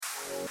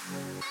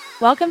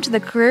Welcome to the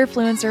Career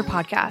Fluencer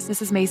Podcast.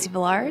 This is Macy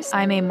Villars.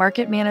 I'm a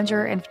market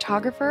manager and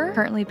photographer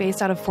currently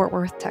based out of Fort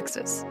Worth,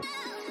 Texas.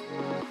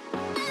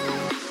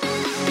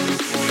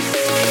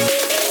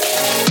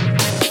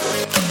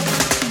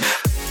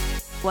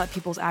 Let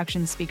people's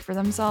actions speak for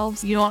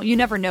themselves. You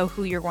never know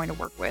who you're going to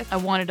work with. I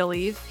wanted to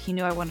leave. He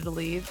knew I wanted to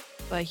leave,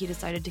 but he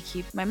decided to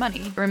keep my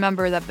money.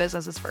 Remember that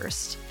business is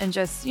first, and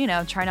just,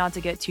 try not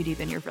to get too deep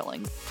in your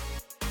feelings.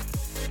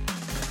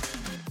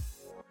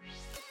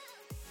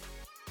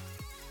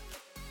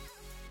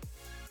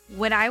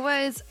 When I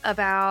was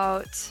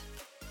about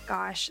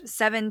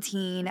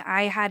 17,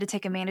 I had to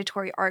take a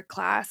mandatory art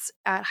class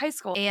at high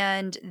school,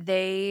 and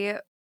they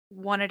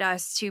wanted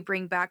us to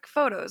bring back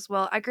photos.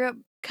 Well, I grew up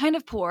kind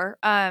of poor.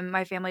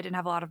 My family didn't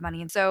have a lot of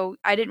money, and so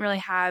I didn't really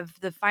have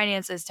the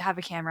finances to have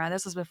a camera.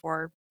 This was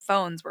before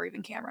phones were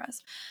even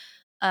cameras.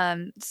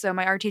 So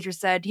my art teacher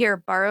said, "Here,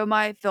 borrow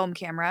my film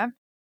camera.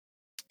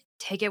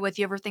 Take it with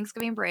you over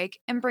Thanksgiving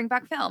break and bring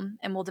back film,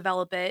 and we'll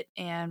develop it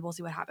and we'll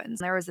see what happens."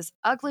 There was this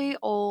ugly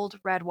old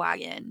red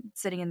wagon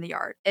sitting in the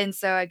yard. And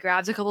so I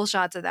grabbed a couple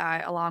shots of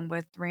that along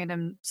with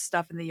random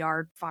stuff in the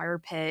yard, fire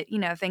pit,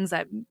 things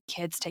that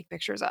kids take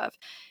pictures of.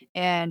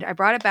 And I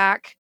brought it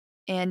back,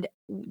 and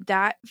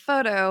that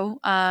photo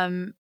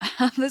of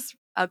this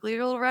ugly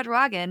old red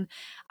wagon,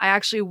 I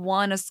actually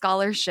won a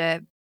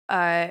scholarship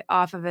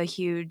off of a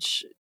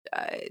huge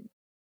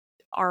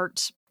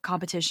art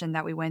competition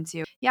that we went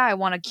to. Yeah, I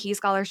won a Key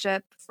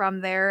scholarship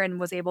from there and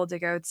was able to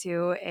go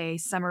to a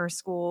summer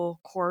school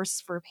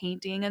course for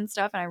painting and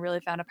stuff. And I really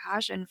found a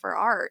passion for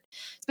art,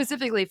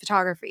 specifically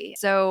photography.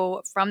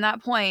 So from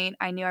that point,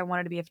 I knew I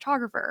wanted to be a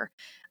photographer.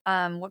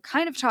 What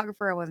kind of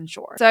photographer, I wasn't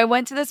sure. So I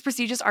went to this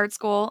prestigious art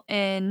school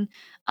in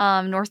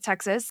North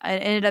Texas. I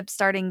ended up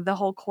starting the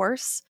whole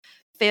course.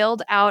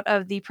 Failed out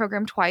of the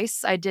program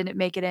twice. I didn't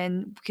make it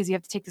in because you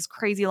have to take this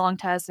crazy long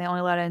test and they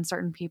only let in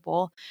certain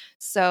people.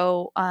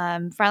 So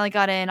finally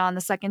got in on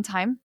the second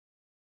time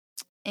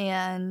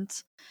and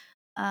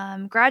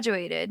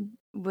graduated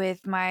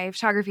with my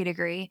photography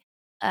degree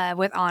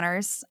with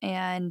honors.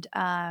 And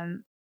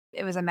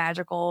it was a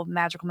magical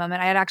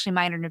moment. I had actually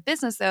minored in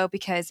business though,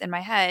 because in my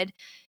head,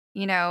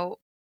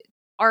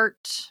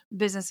 art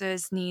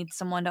businesses need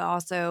someone to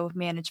also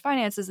manage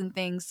finances and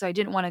things. So I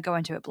didn't want to go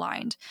into it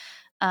blind.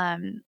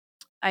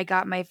 I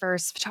got my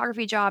first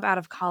photography job out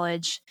of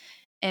college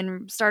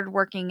and started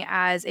working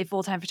as a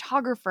full-time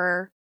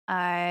photographer,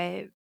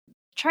 trying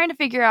to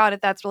figure out if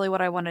that's really what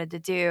I wanted to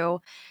do.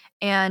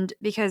 And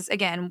because,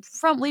 again,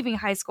 from leaving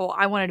high school,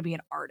 I wanted to be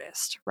an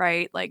artist,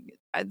 right? Like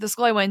the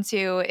school I went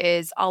to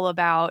is all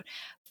about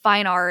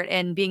fine art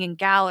and being in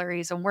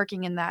galleries and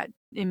working in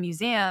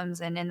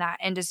museums and in that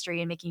industry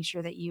and making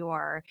sure that you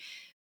are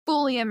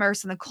fully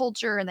immersed in the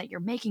culture and that you're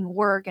making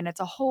work, and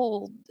it's a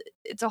whole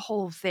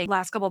thing.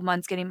 Last couple of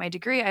months getting my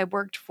degree, I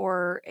worked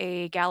for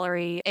a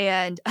gallery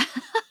and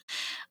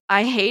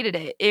I hated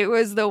it. It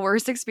was the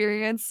worst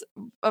experience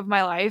of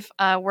my life.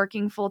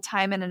 Working full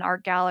time in an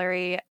art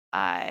gallery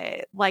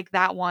like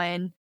that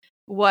one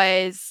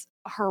was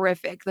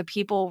horrific. The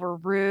people were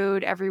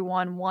rude.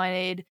 Everyone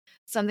wanted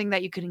something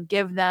that you couldn't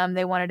give them.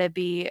 They wanted to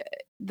be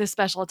the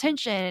special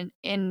attention,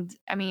 and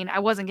I mean, I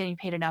wasn't getting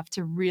paid enough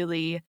to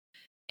really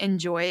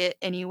enjoy it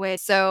anyway.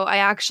 So I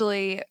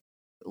actually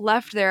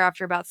left there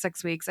after about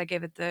 6 weeks. I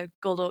gave it the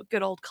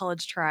good old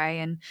college try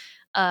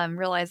and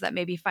realized that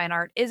maybe fine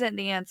art isn't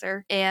the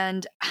answer.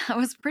 And I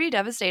was pretty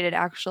devastated,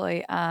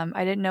 actually.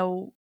 I didn't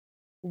know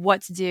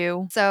what to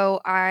do. So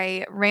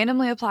I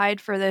randomly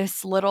applied for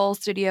this little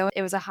studio.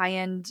 It was a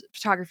high-end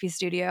photography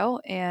studio,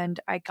 and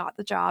I got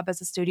the job as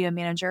a studio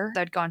manager.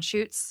 I'd go on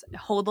shoots,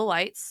 hold the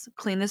lights,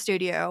 clean the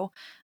studio,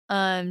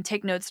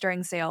 take notes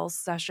during sales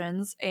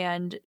sessions,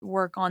 and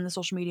work on the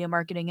social media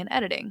marketing and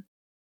editing.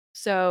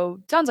 So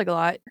sounds like a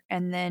lot.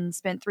 And then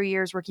spent 3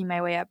 years working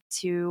my way up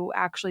to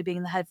actually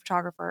being the head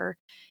photographer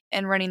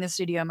and running the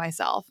studio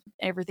myself.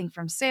 Everything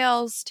from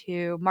sales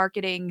to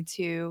marketing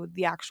to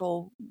the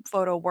actual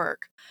photo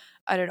work.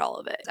 I did all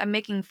of it. I'm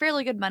making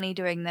fairly good money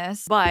doing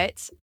this,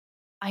 but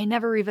I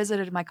never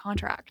revisited my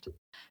contract.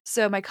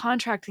 So my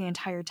contract the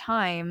entire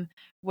time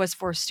was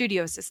for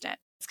studio assistant.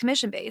 It's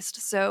commission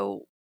based.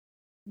 So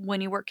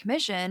when you work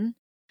commission,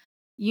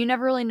 you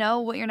never really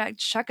know what your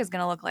next check is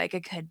going to look like.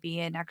 It could be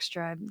an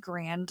extra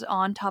grand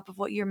on top of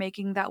what you're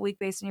making that week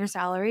based on your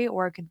salary,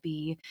 or it could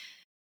be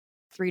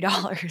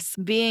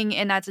 $3. Being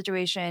in that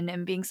situation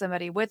and being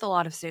somebody with a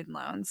lot of student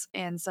loans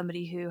and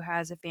somebody who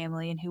has a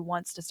family and who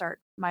wants to start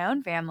my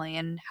own family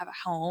and have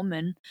a home,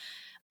 and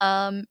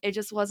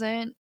it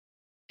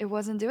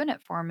wasn't doing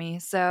it for me.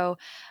 So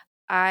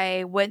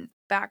I went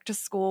back to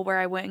school where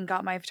I went and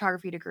got my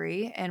photography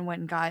degree and went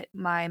and got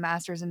my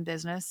master's in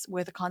business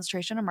with a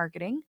concentration in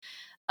marketing.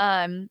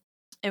 Um,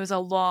 it was a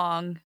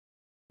long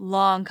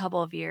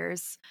couple of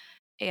years.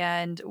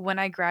 And when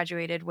I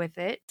graduated with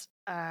it,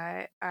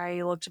 I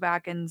looked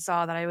back and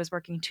saw that I was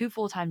working two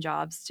full-time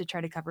jobs to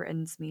try to cover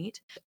ends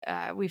meet.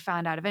 We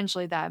found out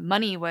eventually that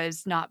money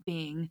was not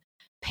being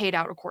paid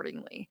out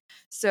accordingly.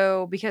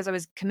 So because I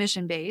was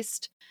commission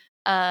based,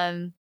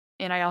 um,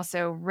 and I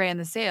also ran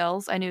the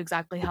sales. I knew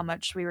exactly how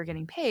much we were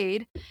getting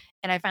paid.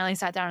 And I finally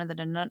sat down at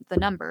the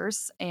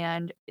numbers,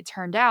 and it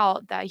turned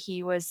out that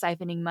he was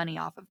siphoning money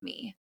off of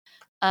me.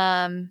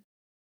 Um,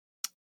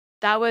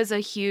 that was a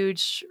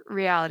huge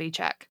reality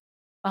check.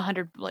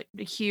 100, like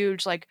a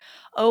huge, like,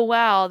 oh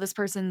wow, this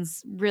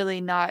person's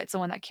really not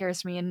someone that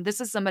cares for me. And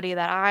this is somebody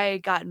that I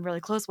gotten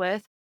really close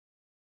with,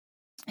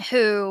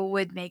 who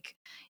would make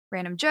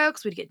random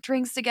jokes. We'd get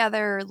drinks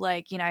together.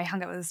 Like, I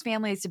hung out with his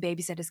family to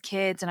babysit his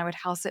kids, and I would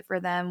house sit for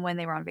them when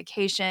they were on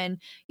vacation.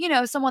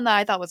 Someone that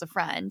I thought was a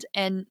friend.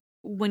 And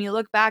when you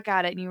look back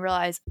at it and you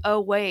realize, oh,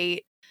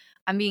 wait,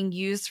 I'm being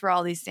used for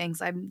all these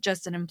things. I'm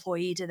just an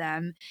employee to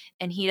them.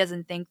 And he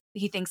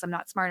thinks I'm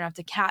not smart enough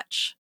to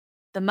catch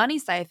the money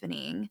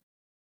siphoning.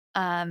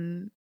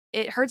 um,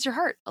 it hurts your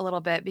heart a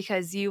little bit,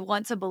 because you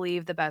want to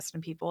believe the best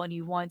in people, and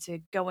you want to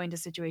go into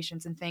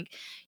situations and think,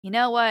 you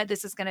know what,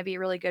 this is going to be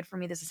really good for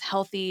me. This is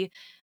healthy.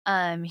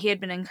 He had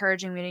been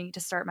encouraging me to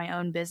start my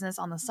own business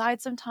on the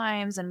side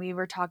sometimes, and we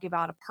were talking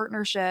about a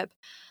partnership,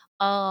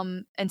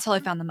 until I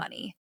found the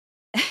money.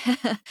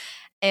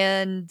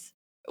 And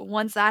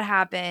once that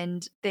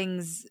happened,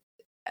 things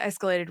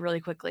escalated really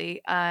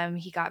quickly.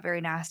 He got very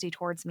nasty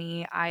towards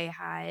me. I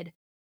had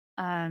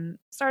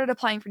started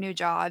applying for new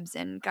jobs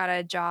and got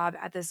a job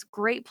at this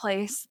great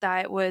place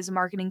that was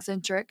marketing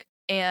centric.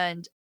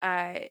 And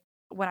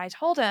when I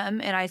told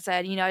him, and I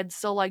said, I'd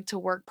still like to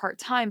work part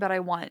time, but I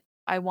want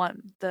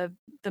the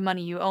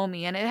money you owe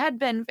me. And it had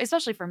been,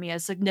 especially for me, a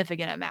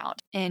significant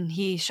amount. And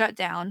he shut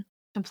down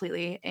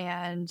completely,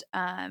 and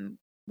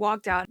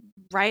walked out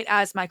right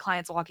as my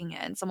client's walking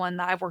in, someone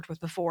that I've worked with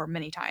before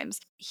many times.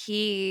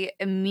 He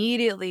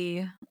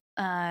immediately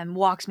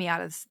walked me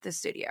out of the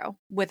studio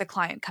with a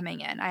client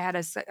coming in. I had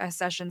a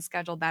session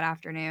scheduled that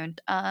afternoon.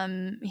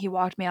 He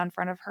walked me out in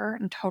front of her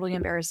and totally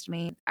embarrassed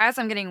me. As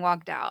I'm getting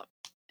walked out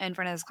in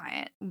front of this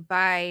client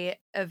by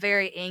a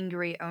very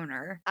angry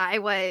owner, I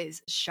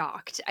was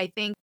shocked. I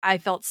think I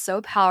felt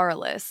so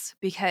powerless,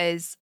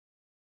 because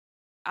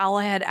all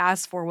I had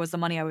asked for was the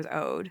money I was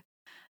owed.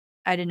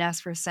 I didn't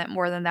ask for a cent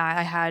more than that.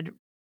 I had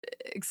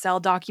Excel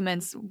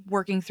documents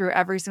working through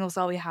every single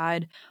cell we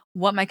had,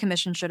 what my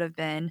commission should have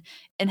been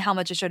and how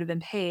much it should have been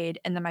paid,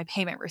 and then my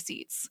payment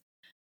receipts.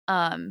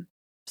 Um,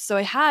 so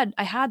I had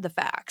the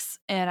facts,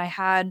 and I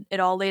had it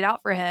all laid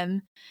out for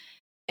him.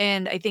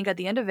 And I think at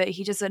the end of it,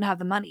 he just didn't have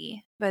the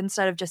money. But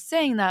instead of just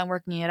saying that and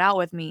working it out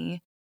with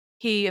me,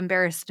 he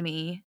embarrassed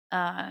me,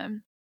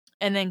 and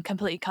then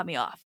completely cut me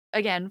off.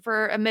 Again,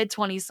 for a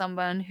mid-20s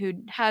someone who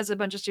has a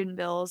bunch of student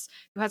bills,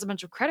 who has a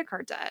bunch of credit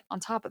card debt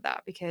on top of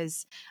that,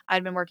 because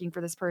I'd been working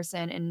for this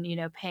person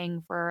and,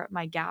 paying for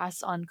my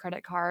gas on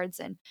credit cards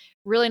and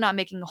really not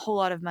making a whole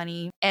lot of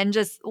money, and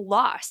just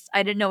lost.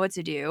 I didn't know what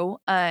to do.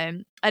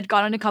 I'd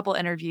gone on a couple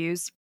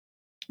interviews,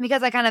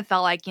 because I kind of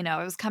felt like, it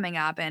was coming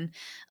up, and,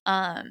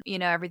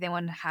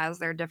 everyone has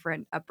their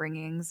different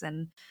upbringings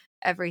and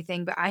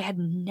everything, but I had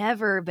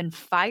never been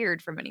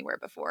fired from anywhere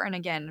before. And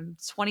again, I'm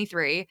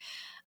 23,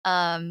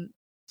 um,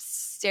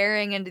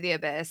 staring into the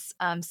abyss,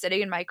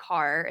 sitting in my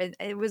car.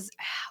 It was,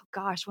 oh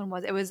gosh, when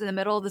was it? It was in the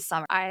middle of the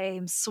summer.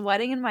 I'm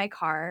sweating in my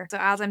car. So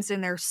as I'm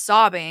sitting there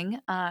sobbing,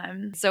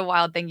 so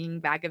wild thinking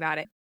back about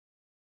it,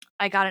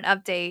 I got an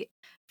update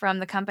from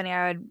the company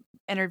I had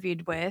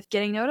interviewed with,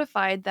 getting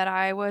notified that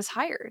I was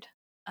hired.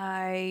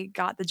 I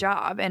got the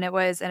job, and it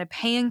was in a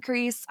pay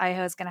increase.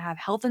 I was going to have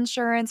health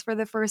insurance for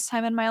the first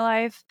time in my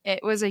life.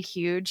 It was a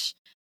huge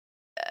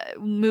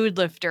mood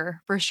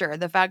lifter for sure.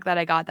 The fact that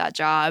I got that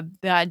job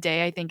that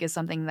day, I think, is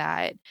something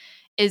that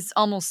is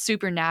almost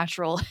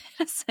supernatural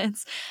in a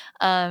sense.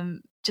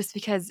 Just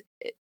because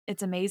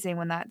it's amazing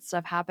when that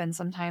stuff happens.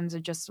 Sometimes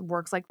it just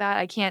works like that.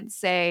 I can't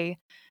say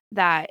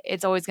that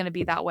it's always going to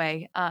be that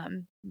way.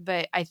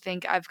 But I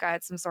think I've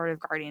got some sort of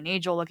guardian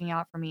angel looking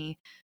out for me,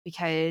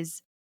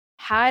 because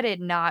had it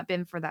not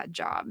been for that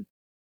job,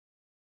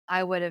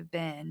 I would have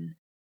been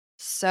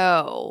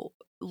so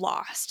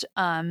lost.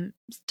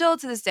 Still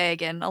to this day,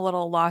 again, a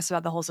little lost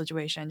about the whole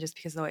situation just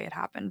because of the way it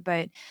happened.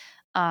 But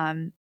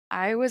um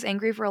I was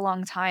angry for a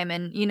long time,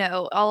 and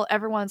all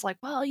everyone's like,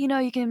 well,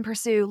 you can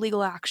pursue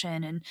legal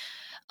action,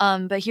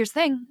 and but here's the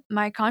thing,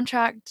 my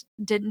contract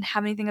didn't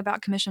have anything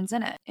about commissions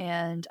in it,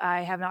 and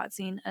I have not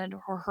seen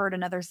or heard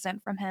another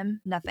cent from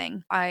him.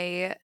 Nothing.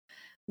 I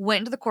went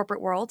into the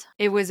corporate world.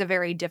 It was a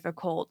very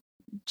difficult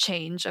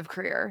change of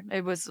career.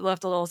 It was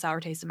left a little sour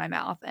taste in my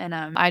mouth, and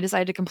I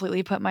decided to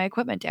completely put my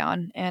equipment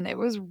down, and it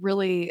was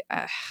really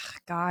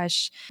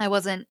gosh, I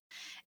wasn't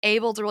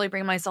able to really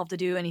bring myself to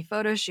do any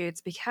photo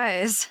shoots,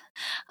 because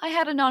I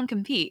had a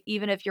non-compete.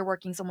 Even if you're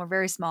working somewhere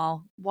very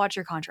small, watch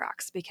your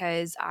contracts,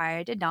 because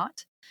I did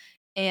not.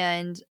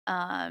 And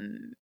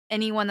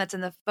anyone that's in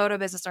the photo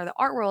business or the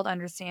art world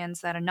understands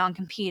that a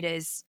non-compete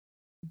is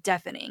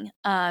deafening.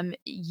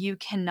 You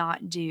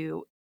cannot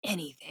do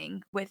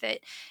anything with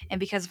it. And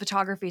because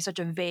photography is such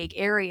a vague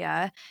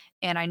area,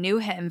 and I knew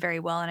him very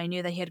well, and I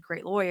knew that he had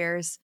great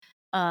lawyers,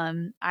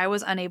 I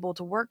was unable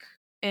to work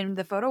in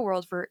the photo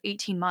world for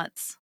 18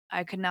 months.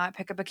 I could not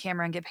pick up a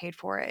camera and get paid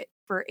for it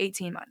for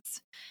 18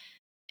 months.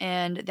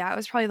 And that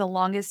was probably the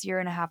longest year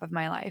and a half of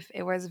my life.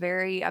 It was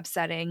very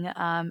upsetting.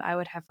 I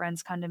would have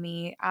friends come to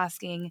me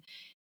asking,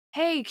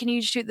 "Hey, can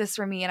you shoot this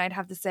for me?" And I'd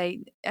have to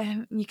say,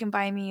 "You can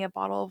buy me a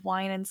bottle of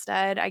wine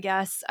instead, I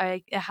guess.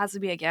 It has to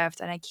be a gift,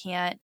 and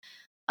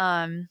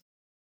um,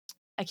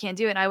 I can't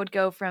do it." And I would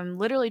go from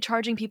literally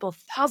charging people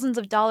thousands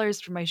of dollars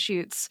for my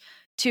shoots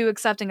to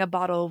accepting a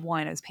bottle of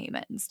wine as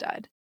payment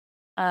instead.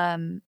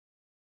 Um,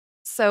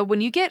 so when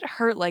you get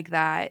hurt like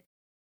that,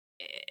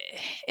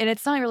 and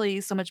it's not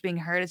really so much being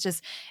hurt, it's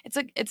just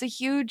it's a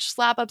huge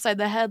slap upside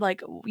the head.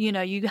 Like,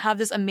 you have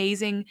this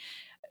amazing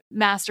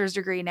master's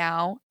degree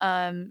now.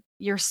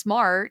 You're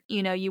smart,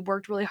 you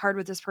worked really hard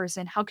with this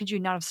person. How could you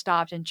not have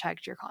stopped and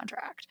checked your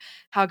contract?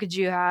 How could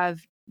you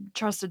have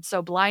trusted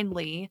so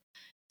blindly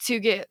to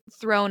get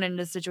thrown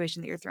into a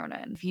situation that you're thrown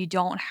in? If you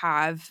don't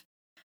have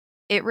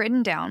it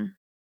written down,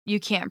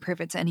 you can't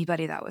prove it to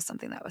anybody that was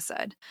something that was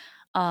said.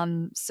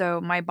 So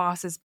my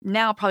bosses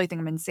now probably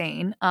think I'm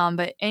insane.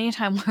 But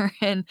anytime we're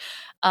in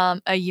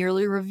a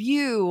yearly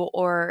review,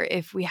 or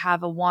if we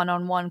have a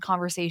one-on-one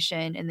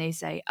conversation and they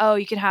say, "Oh,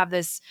 you can have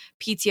this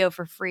PTO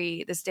for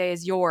free. This day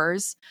is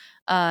yours."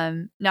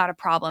 Not a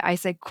problem. I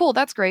say, "Cool,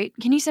 that's great.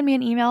 Can you send me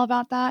an email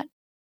about that?"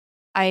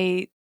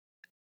 I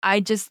I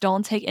just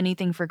don't take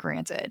anything for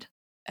granted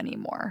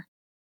anymore.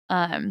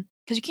 Because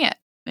you can't.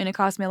 And it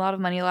cost me a lot of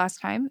money last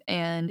time,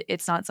 and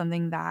it's not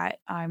something that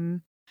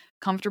I'm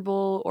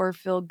comfortable or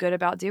feel good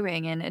about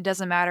doing. And it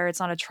doesn't matter. It's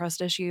not a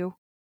trust issue.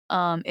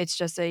 It's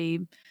just a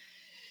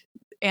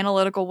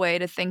analytical way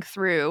to think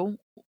through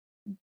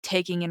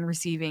taking and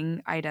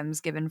receiving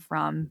items given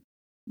from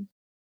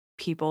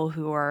people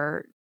who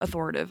are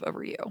authoritative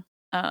over you.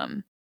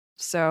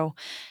 So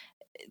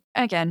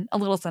again, a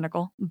little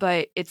cynical,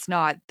 but it's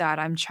not that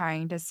I'm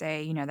trying to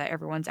say, that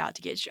everyone's out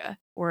to get you,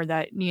 or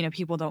that,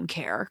 people don't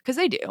care, because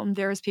they do.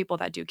 There's people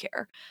that do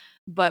care.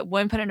 But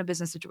when put in a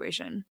business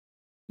situation,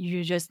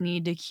 you just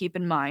need to keep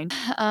in mind.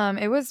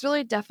 It was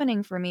really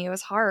deafening for me. It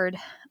was hard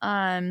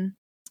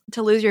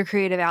to lose your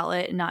creative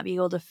outlet and not be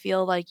able to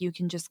feel like you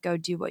can just go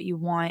do what you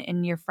want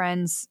and your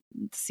friends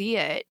see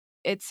it.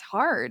 It's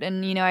hard.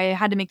 And, I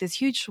had to make this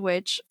huge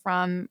switch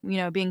from,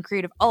 being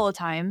creative all the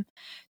time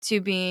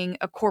to being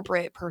a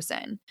corporate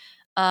person.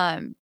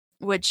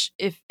 Which,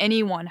 if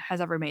anyone has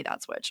ever made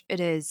that switch, it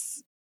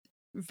is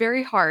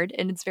very hard,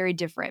 and it's very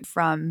different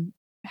from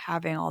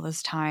having all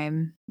this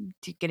time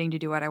to getting to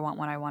do what I want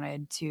when I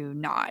wanted to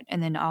not,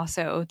 and then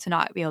also to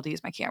not be able to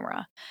use my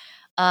camera.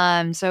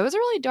 So it was a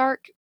really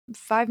dark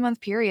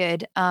 5-month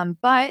period.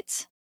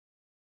 But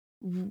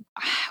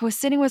I was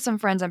sitting with some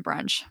friends at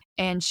brunch,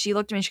 and she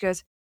looked at me and she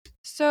goes,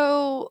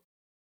 "So,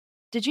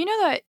 did you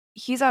know that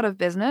he's out of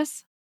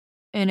business?"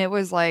 And it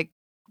was like,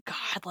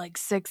 God, like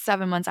 6,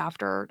 7 months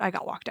after I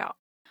got locked out.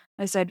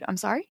 I said, "I'm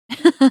sorry?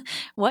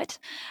 What?"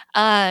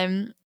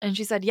 And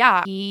she said,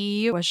 "Yeah,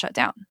 he was shut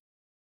down.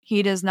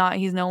 He's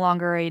no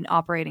longer an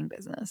operating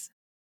business."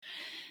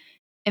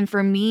 And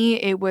for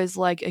me, it was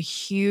like a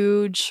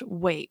huge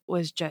weight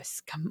was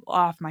just come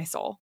off my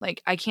soul.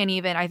 Like, I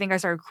think I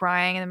started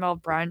crying in the middle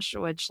of brunch,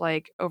 which,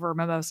 like, over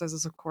mimosas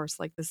is, of course,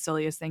 like the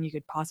silliest thing you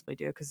could possibly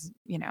do because,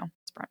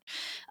 it's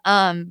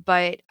brunch.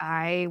 But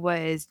I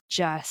was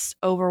just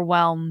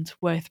overwhelmed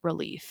with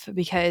relief,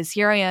 because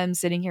here I am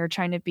sitting here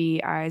trying to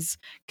be as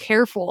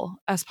careful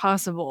as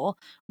possible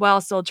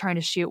while still trying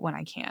to shoot when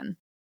I can.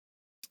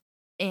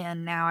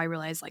 And now I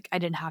realize, like, I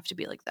didn't have to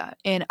be like that.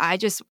 And I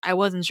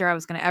wasn't sure I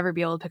was going to ever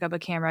be able to pick up a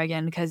camera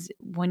again, because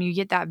when you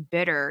get that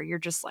bitter, you're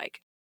just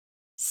like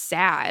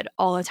sad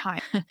all the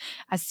time.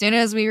 As soon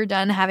as we were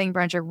done having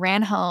brunch, I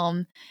ran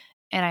home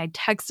and I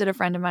texted a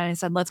friend of mine and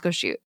said, "Let's go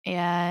shoot."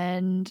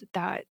 And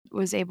that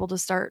was able to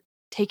start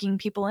taking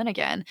people in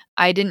again.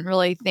 I didn't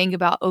really think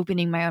about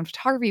opening my own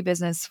photography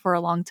business for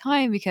a long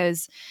time,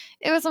 because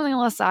it was something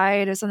on the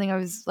side. It was something I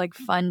was like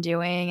fun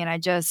doing. And I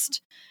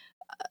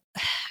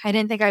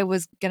didn't think I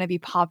was going to be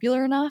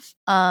popular enough.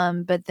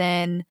 But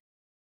then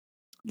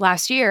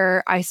last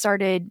year I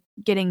started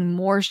getting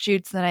more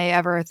shoots than I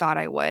ever thought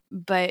I would.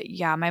 But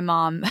yeah, my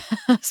mom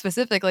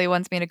specifically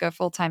wants me to go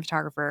full-time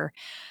photographer.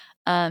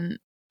 And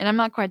I'm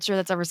not quite sure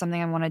that's ever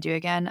something I want to do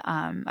again.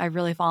 I've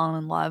really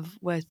fallen in love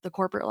with the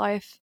corporate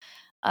life,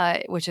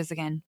 which is,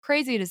 again,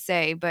 crazy to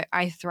say, but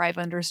I thrive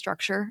under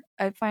structure,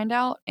 I find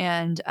out.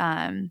 And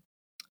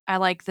I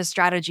like the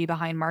strategy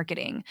behind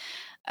marketing.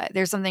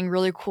 There's something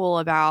really cool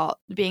about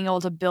being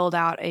able to build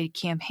out a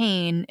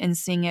campaign and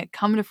seeing it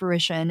come to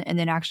fruition and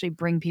then actually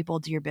bring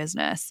people to your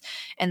business.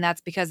 And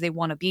that's because they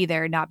want to be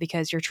there, not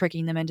because you're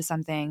tricking them into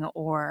something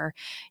or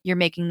you're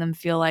making them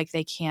feel like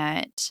they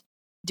can't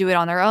do it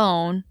on their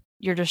own.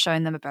 You're just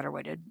showing them a better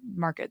way to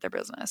market their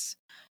business.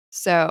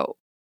 So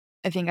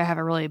I think I have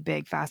a really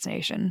big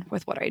fascination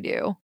with what I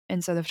do.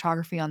 And so the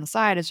photography on the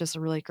side is just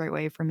a really great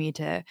way for me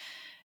to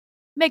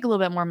make a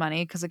little bit more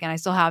money, because, again, I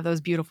still have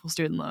those beautiful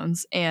student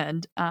loans,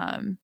 and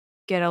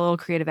get a little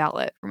creative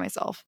outlet for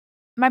myself.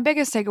 My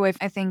biggest takeaway,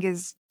 I think,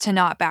 is to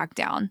not back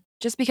down.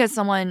 Just because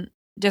someone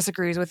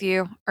disagrees with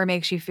you or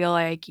makes you feel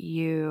like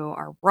you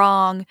are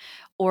wrong,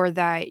 or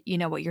that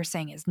what you're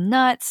saying is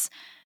nuts,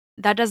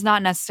 that does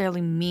not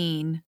necessarily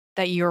mean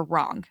that you're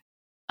wrong.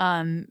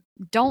 Um,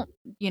 don't,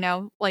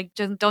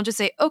 just don't just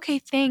say, "Okay,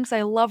 thanks.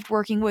 I loved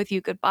working with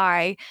you.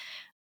 Goodbye."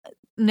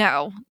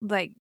 No,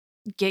 like,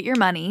 get your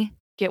money,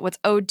 get what's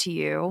owed to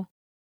you,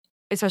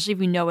 especially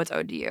if you know what's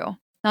owed to you.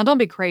 Now, don't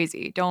be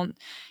crazy. Don't,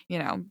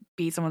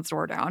 beat someone's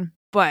door down.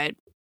 But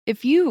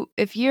if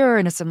you're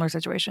in a similar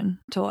situation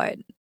to what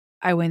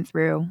I went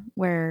through,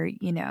 where,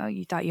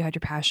 you thought you had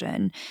your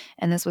passion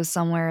and this was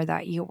somewhere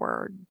that you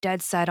were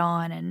dead set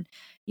on, and,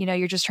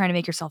 you're just trying to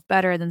make yourself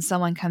better, then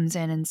someone comes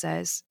in and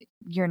says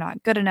you're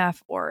not good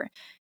enough, or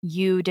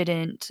you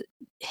didn't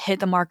hit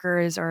the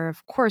markers, or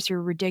of course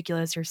you're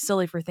ridiculous, you're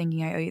silly for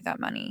thinking I owe you that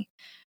money.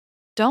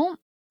 Don't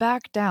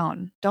back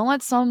down. Don't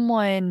let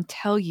someone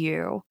tell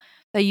you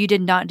that you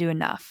did not do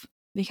enough,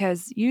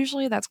 because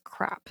usually that's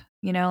crap.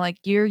 Like,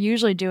 you're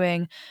usually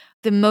doing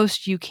the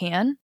most you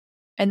can,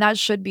 and that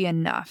should be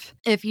enough.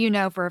 If you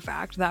know for a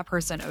fact that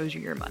person owes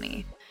you your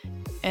money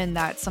and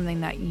that's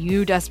something that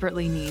you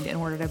desperately need in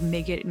order to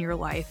make it in your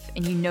life,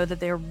 and you know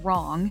that they're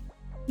wrong,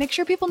 make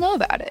sure people know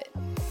about it.